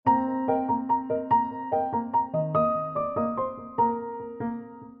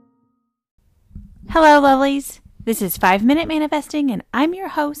Hello, lovelies. This is 5 Minute Manifesting, and I'm your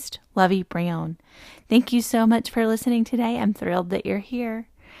host, Lovey Brown. Thank you so much for listening today. I'm thrilled that you're here.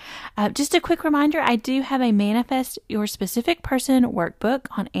 Just a quick reminder, I do have a Manifest Your Specific Person workbook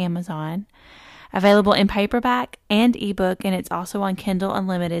on Amazon, available in paperback and ebook, and it's also on Kindle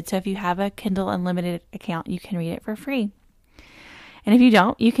Unlimited. So if you have a Kindle Unlimited account, you can read it for free. And if you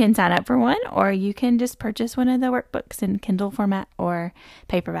don't, you can sign up for one, or you can just purchase one of the workbooks in Kindle format or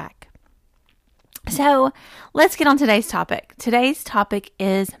paperback. So let's get on today's topic. Today's topic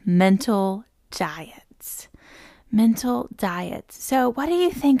is mental diets. Mental diets. So what do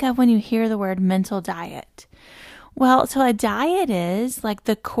you think of when you hear the word mental diet? Well, so a diet is like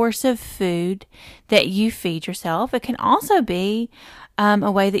the course of food that you feed yourself. It can also be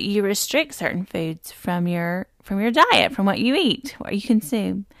a way that you restrict certain foods from your diet, from what you eat, what you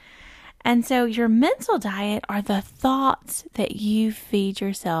consume. And so your mental diet are the thoughts that you feed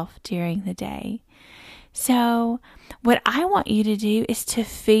yourself during the day. So what I want you to do is to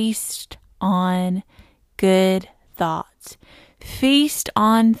feast on good thoughts. Feast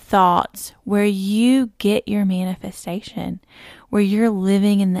on thoughts where you get your manifestation, where you're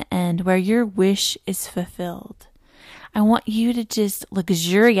living in the end, where your wish is fulfilled. I want you to just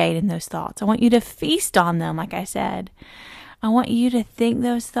luxuriate in those thoughts. I want you to feast on them, like I said. I want you to think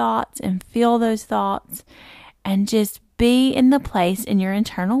those thoughts and feel those thoughts and just be in the place in your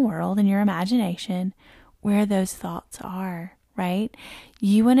internal world, in your imagination, where those thoughts are, right?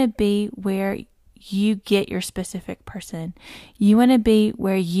 You want to be where you get your specific person. You want to be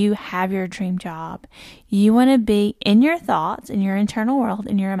where you have your dream job. You want to be in your thoughts, in your internal world,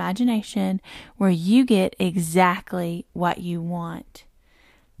 in your imagination, where you get exactly what you want.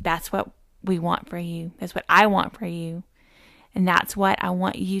 That's what we want for you. That's what I want for you. And that's what I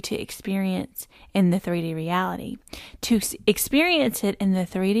want you to experience in the 3D reality. To experience it in the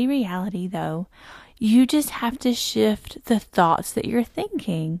 3D reality, though, you just have to shift the thoughts that you're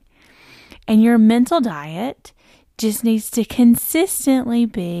thinking. And your mental diet just needs to consistently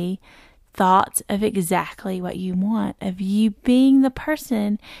be thoughts of exactly what you want, of you being the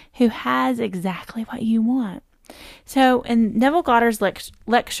person who has exactly what you want. So in Neville Goddard's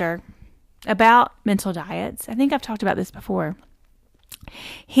lecture about mental diets, I think I've talked about this before.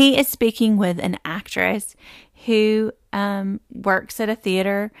 He is speaking with an actress who works at a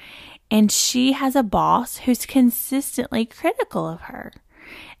theater, and she has a boss who's consistently critical of her.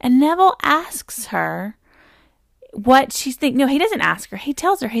 And Neville asks her what she's thinking. No, he doesn't ask her. He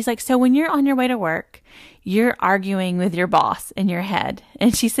tells her, he's like, so when you're on your way to work, you're arguing with your boss in your head.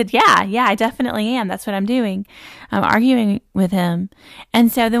 And she said, yeah, I definitely am. That's what I'm doing. I'm arguing with him.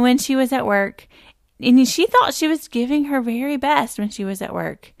 And so then when she was at work, and she thought she was giving her very best when she was at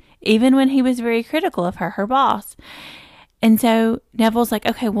work, even when he was very critical of her boss. And so Neville's like,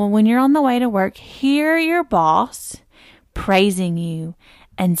 okay, well, when you're on the way to work, hear your boss praising you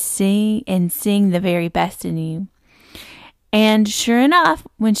and seeing the very best in you. And sure enough,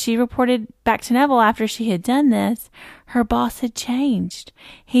 when she reported back to Neville after she had done this, her boss had changed.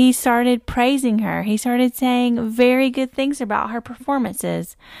 He started praising her. He started saying very good things about her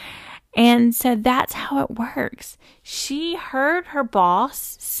performances. And so that's how it works. She heard her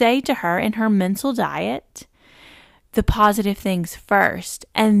boss say to her in her mental diet the positive things first,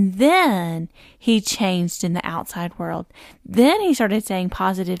 and then he changed in the outside world. Then he started saying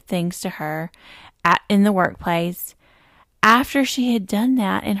positive things to her in the workplace after she had done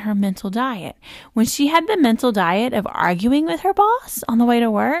that in her mental diet. When she had the mental diet of arguing with her boss on the way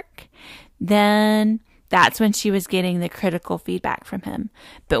to work, then that's when she was getting the critical feedback from him.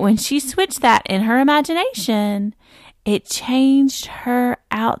 But when she switched that in her imagination, it changed her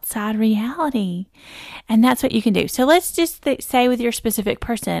outside reality. And that's what you can do. So let's just say with your specific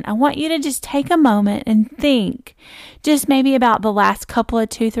person, I want you to just take a moment and think just maybe about the last couple of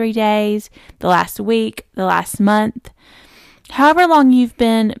 2-3 days, the last week, the last month, however long you've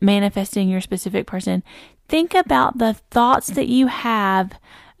been manifesting your specific person. Think about the thoughts that you have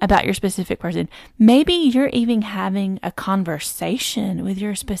about your specific person. Maybe you're even having a conversation with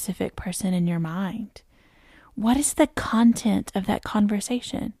your specific person in your mind. What is the content of that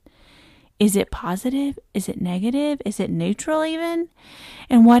conversation? Is it positive? Is it negative? Is it neutral even?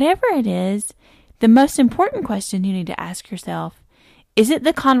 And whatever it is, the most important question you need to ask yourself, is it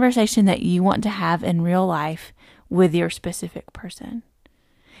the conversation that you want to have in real life with your specific person?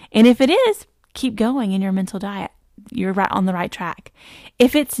 And if it is, keep going in your mental diet. You're right on the right track.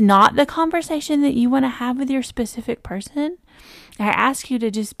 If it's not the conversation that you want to have with your specific person, I ask you to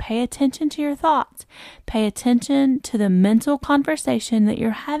just pay attention to your thoughts. Pay attention to the mental conversation that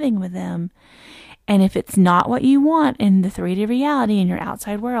you're having with them. And if it's not what you want in the 3D reality in your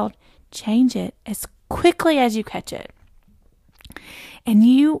outside world, change it as quickly as you catch it. And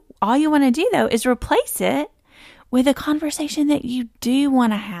all you want to do though is replace it with a conversation that you do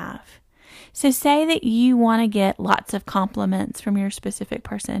want to have. So say that you want to get lots of compliments from your specific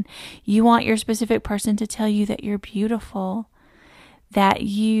person. You want your specific person to tell you that you're beautiful, that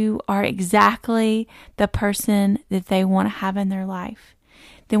you are exactly the person that they want to have in their life.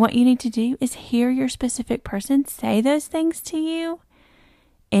 Then what you need to do is hear your specific person say those things to you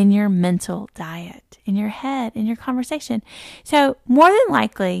in your mental diet, in your head, in your conversation. So more than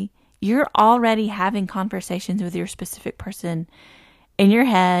likely, you're already having conversations with your specific person in your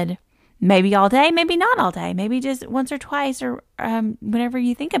head, maybe all day, maybe not all day, maybe just once or twice or whenever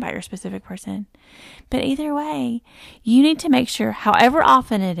you think about your specific person. But either way, you need to make sure, however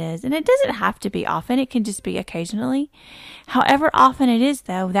often it is, and it doesn't have to be often, it can just be occasionally. However often it is,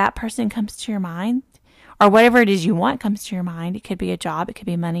 though, that person comes to your mind, or whatever it is you want comes to your mind. It could be a job, it could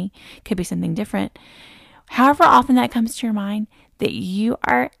be money, it could be something different. However often that comes to your mind, that you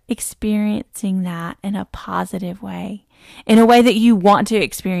are experiencing that in a positive way, in a way that you want to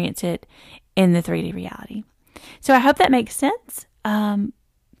experience it in the 3D reality. So I hope that makes sense.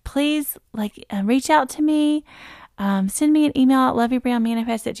 Please reach out to me. Send me an email at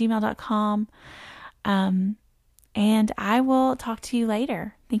loveybrownmanifest@gmail.com. And I will talk to you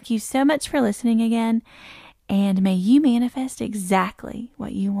later. Thank you so much for listening again. And may you manifest exactly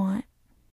what you want.